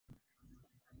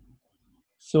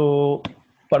So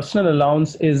personal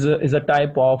allowance is a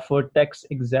type of tax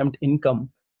exempt income,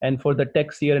 and for the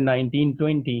tax year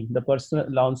 1920, the personal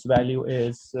allowance value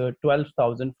is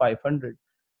 12,500,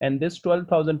 and this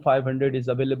 12,500 is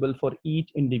available for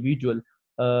each individual,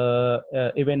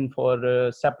 even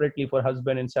for separately for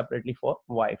husband and separately for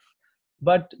wife.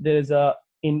 But there is a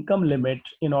income limit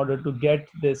in order to get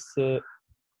this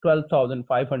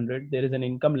 12,500. There is an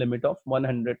income limit of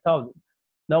 100,000.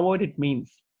 Now, what it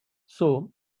means?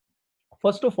 So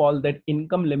first of all, that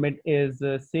income limit is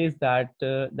says that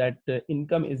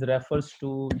income is refers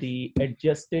to the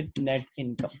adjusted net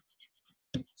income.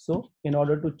 So in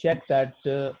order to check that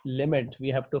limit, we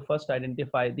have to first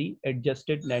identify the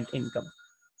adjusted net income.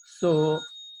 So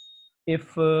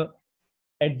if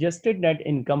adjusted net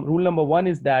income, rule number one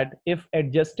is that if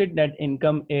adjusted net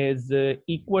income is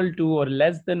equal to or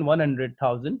less than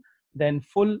 100,000, then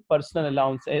full personal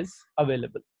allowance is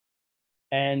available.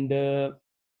 And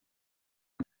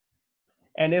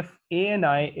if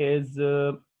ANI is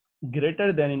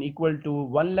greater than and equal to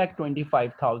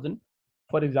 1,25,000,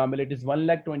 for example, it is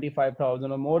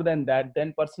 1,25,000 or more than that,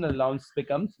 then personal allowance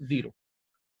becomes zero.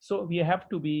 So we have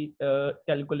to be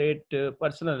calculate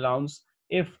personal allowance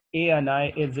if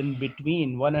ANI is in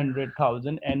between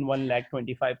 100,000 and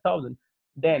 1,25,000,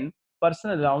 then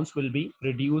personal allowance will be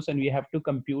reduced and we have to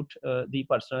compute the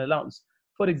personal allowance.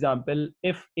 For example,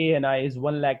 if ANI is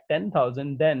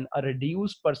 1,10,000, then a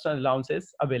reduced personal allowance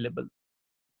is available.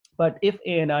 But if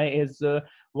ANI is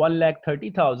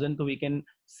 1,30,000, so we can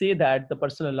say that the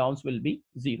personal allowance will be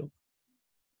zero.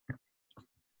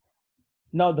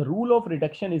 Now, the rule of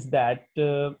reduction is that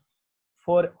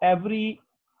for every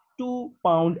 2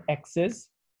 pound excess,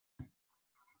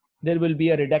 there will be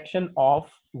a reduction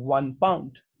of 1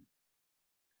 pound.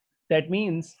 That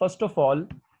means, first of all,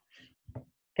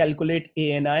 calculate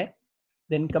ANI,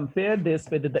 then compare this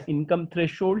with the income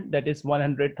threshold, that is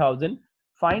 100,000,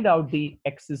 find out the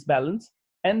excess balance,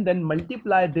 and then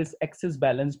multiply this excess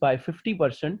balance by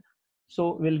 50%.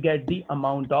 So we'll get the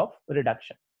amount of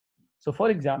reduction. So for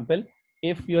example,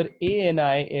 if your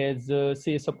ANI is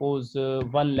say suppose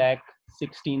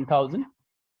 1,16,000,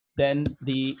 then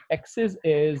the excess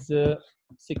is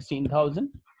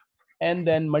 16,000, and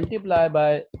then multiply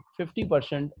by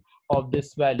 50% of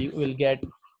this value, will get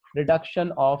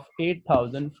reduction of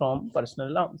 8,000 from personal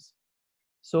allowance.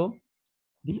 So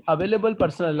the available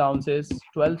personal allowance is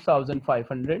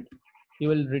 12,500. You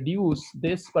will reduce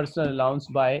this personal allowance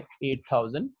by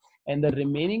 8,000, and the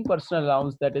remaining personal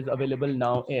allowance that is available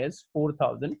now is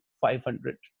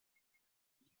 4,500.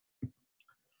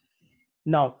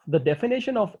 Now, the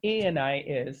definition of ANI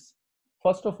is,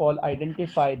 first of all,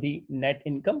 identify the net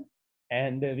income,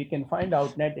 and we can find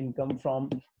out net income from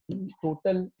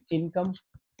total income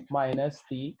minus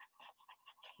the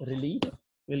relief.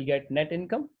 We'll get net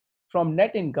income. From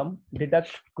net income, deduct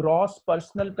gross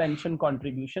personal pension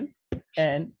contribution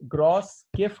and gross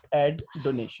gift aid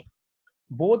donation.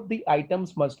 Both the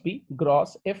items must be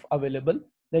gross if available,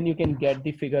 then you can get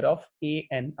the figure of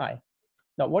ANI.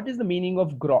 Now, what is the meaning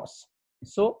of gross?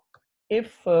 So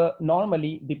if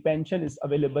normally the pension is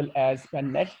available as a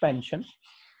net pension,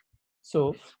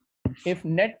 so if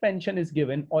net pension is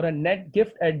given or a net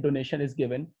gift aid donation is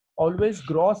given, always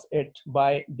gross it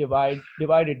by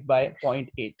divided by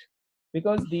 0.8,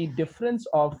 because the difference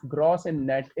of gross and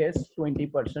net is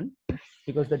 20%,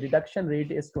 because the deduction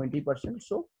rate is 20%.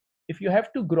 So if you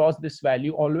have to gross this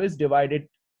value, always divide it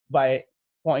by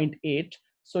 0.8,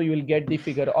 so you will get the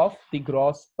figure of the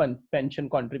gross pension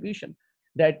contribution.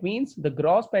 That means the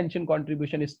gross pension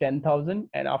contribution is 10,000,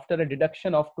 and after a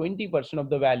deduction of 20% of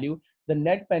the value, the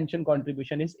net pension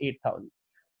contribution is 8,000.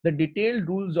 The detailed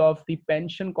rules of the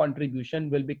pension contribution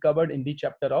will be covered in the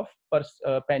chapter of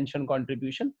pension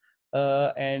contribution,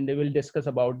 and we will discuss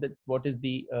about what is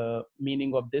the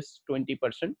meaning of this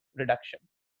 20% reduction.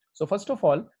 So first of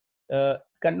all,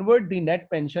 convert the net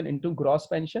pension into gross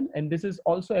pension, and this is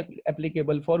also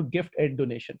applicable for gift aid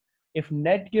donation. If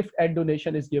net gift aid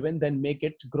donation is given, then make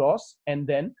it gross and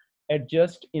then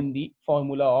adjust in the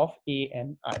formula of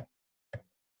ANI.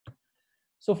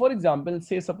 So for example,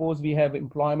 say suppose we have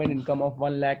employment income of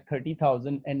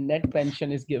 1,30,000 and net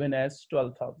pension is given as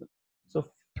 12,000. So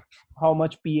how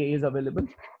much PA is available?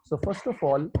 So first of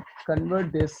all,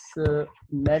 convert this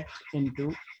net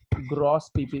into gross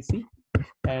PPC,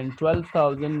 and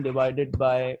 12,000 divided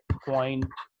by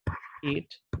 0.8,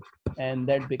 and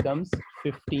that becomes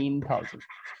 15,000.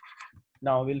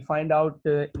 Now we'll find out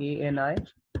ANI.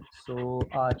 So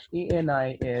our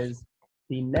ANI is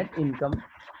the net income.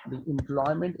 The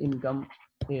employment income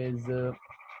is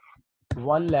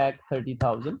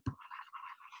 1,30,000,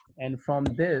 and from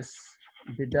this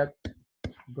deduct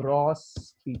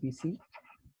gross PPC.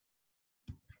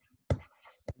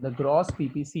 The gross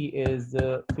PPC is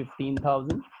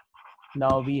 15,000.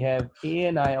 Now we have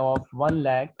ANI of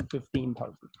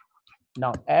 1,15,000.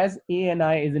 Now, as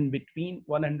ANI is in between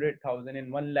 100,000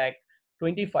 and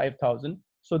 1,25,000,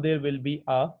 so there will be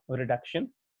a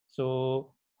reduction.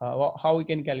 So, how we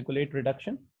can calculate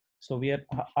reduction? So, we are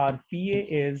our PA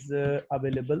is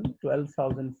available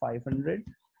 12,500,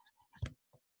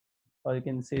 or you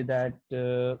can say that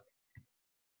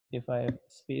if I have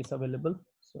space available,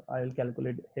 so I will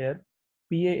calculate here.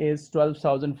 PA is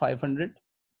 12,500,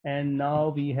 and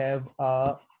now we have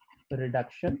a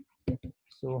reduction.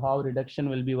 So how reduction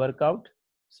will be work out?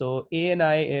 So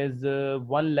ANI is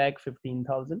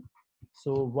 1,15,000.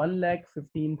 So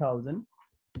 1,15,000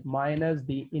 minus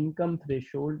the income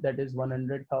threshold, that is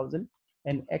 100,000,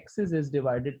 and excess is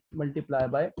divided multiply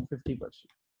by 50%.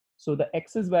 So the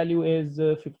excess value is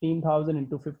 15,000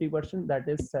 into 50%, that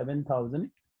is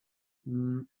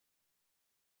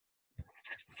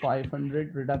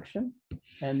 7,500 reduction,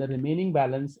 and the remaining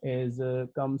balance is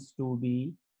comes to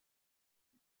be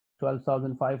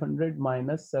 12,500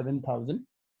 minus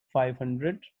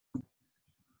 7,500.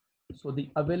 So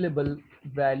the available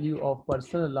value of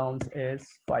personal allowance is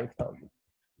 5,000.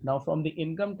 Now from the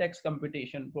income tax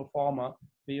computation pro forma,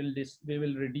 we will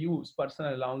reduce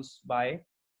personal allowance by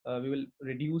we will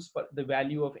reduce the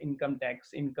value of income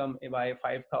tax income by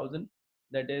 5,000.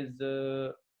 That is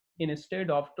instead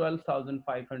of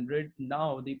 12,500,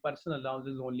 now the personal allowance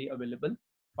is only available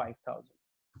 5,000.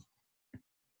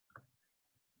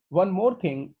 One more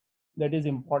thing that is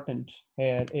important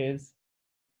here is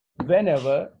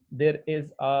whenever there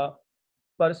is a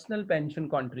personal pension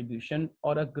contribution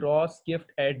or a gross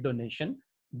gift aid donation,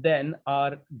 then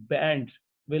our band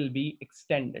will be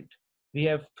extended. We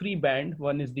have three band.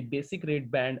 One is the basic rate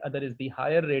band, other is the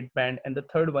higher rate band, and the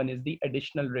third one is the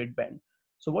additional rate band.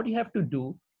 So what you have to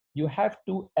do, you have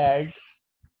to add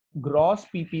gross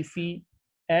PPC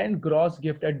and gross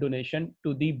gift aid donation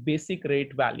to the basic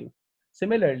rate value.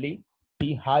 Similarly,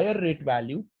 the higher rate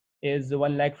value is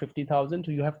 1,50,000.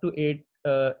 So you have to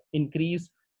increase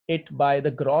it by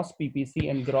the gross PPC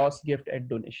and gross gift aid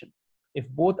donation. If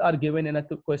both are given in a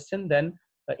question, then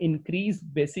increase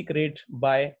basic rate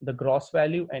by the gross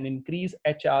value and increase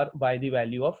HR by the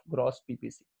value of gross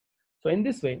PPC. So in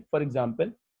this way, for example,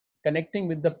 connecting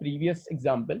with the previous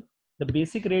example, the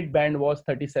basic rate band was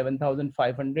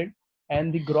 37,500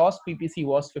 and the gross PPC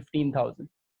was 15,000.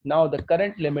 Now the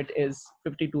current limit is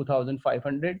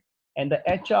 52,500 and the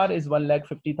HR is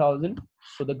 1,50,000.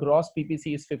 So the gross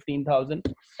PPC is 15,000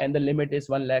 and the limit is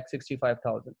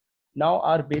 1,65,000. Now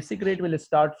our basic rate will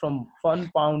start from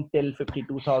 £1 till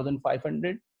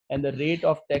 52,500 and the rate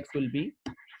of tax will be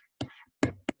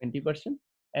 20%.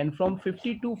 And from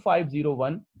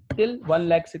 52,501 till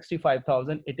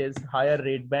 1,65,000, it is higher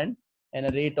rate band and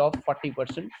a rate of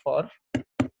 40% for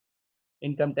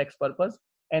income tax purpose.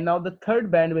 And now the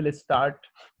third band will start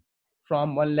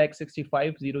from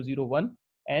 1,65,001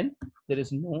 and there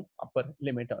is no upper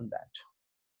limit on that.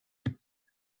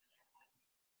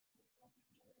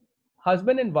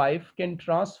 Husband and wife can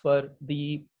transfer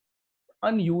the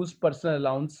unused personal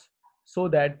allowance so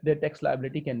that their tax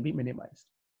liability can be minimized.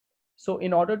 So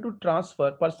in order to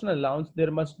transfer personal allowance,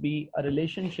 there must be a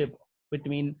relationship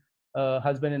between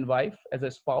husband and wife as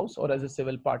a spouse or as a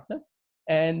civil partner.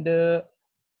 And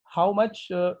how much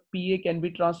PA can be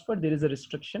transferred? There is a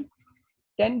restriction.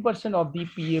 10% of the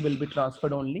PA will be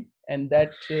transferred only, and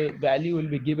that value will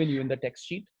be given you in the text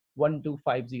sheet,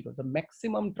 1250. The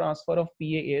maximum transfer of PA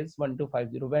is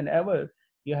 1250. Whenever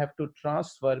you have to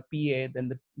transfer PA, then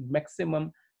the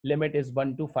maximum limit is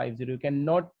 1250. You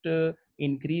cannot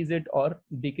increase it or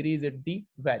decrease it the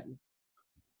value.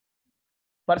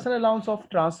 Personal allowance of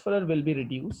transferor will be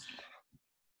reduced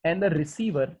and the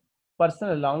receiver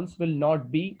personal allowance will not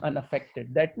be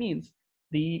unaffected. That means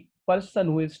the person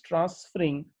who is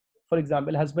transferring, for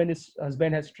example, husband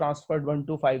has transferred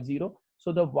 1250,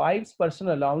 so the wife's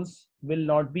personal allowance will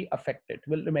not be affected,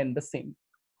 will remain the same.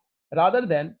 Rather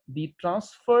than the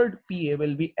transferred PA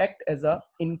will be act as a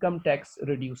income tax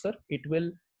reducer. It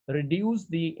will reduce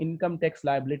the income tax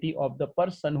liability of the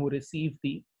person who received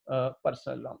the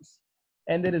personal allowance.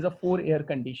 And there is a 4-year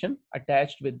condition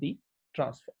attached with the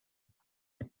transfer.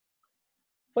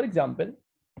 For example,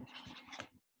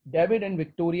 David and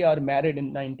Victoria are married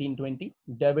in 1920.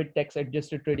 David tax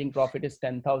adjusted trading profit is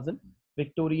 10,000.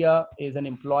 Victoria is an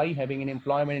employee having an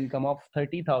employment income of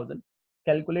 30,000.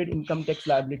 Calculate income tax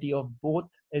liability of both,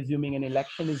 assuming an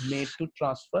election is made to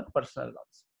transfer personal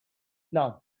allowance.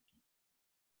 Now,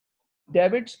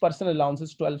 David's personal allowance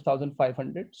is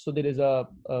 12,500. So there is a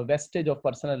vestige of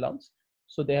personal allowance.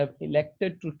 So they have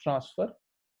elected to transfer.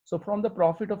 So from the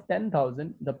profit of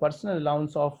 10,000, the personal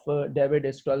allowance of David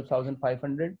is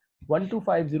 12,500.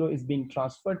 1250 is being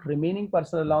transferred. Remaining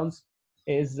personal allowance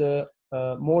is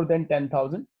more than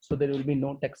 10,000. So there will be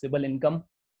no taxable income.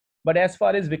 But as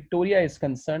far as Victoria is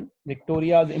concerned,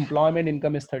 Victoria's employment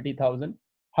income is 30,000.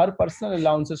 Her personal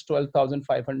allowance is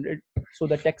 12,500. So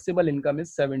the taxable income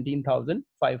is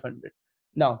 17,500.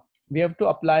 Now we have to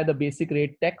apply the basic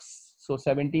rate tax. So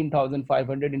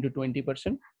 17,500 into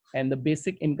 20%, and the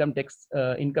basic income tax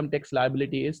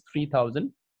liability is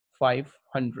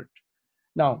 3,500.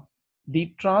 Now,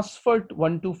 the transferred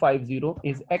 1250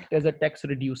 is act as a tax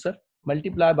reducer,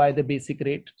 multiply by the basic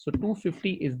rate. So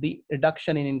 250 is the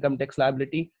reduction in income tax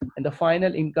liability, and the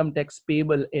final income tax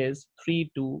payable is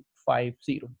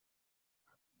 3250.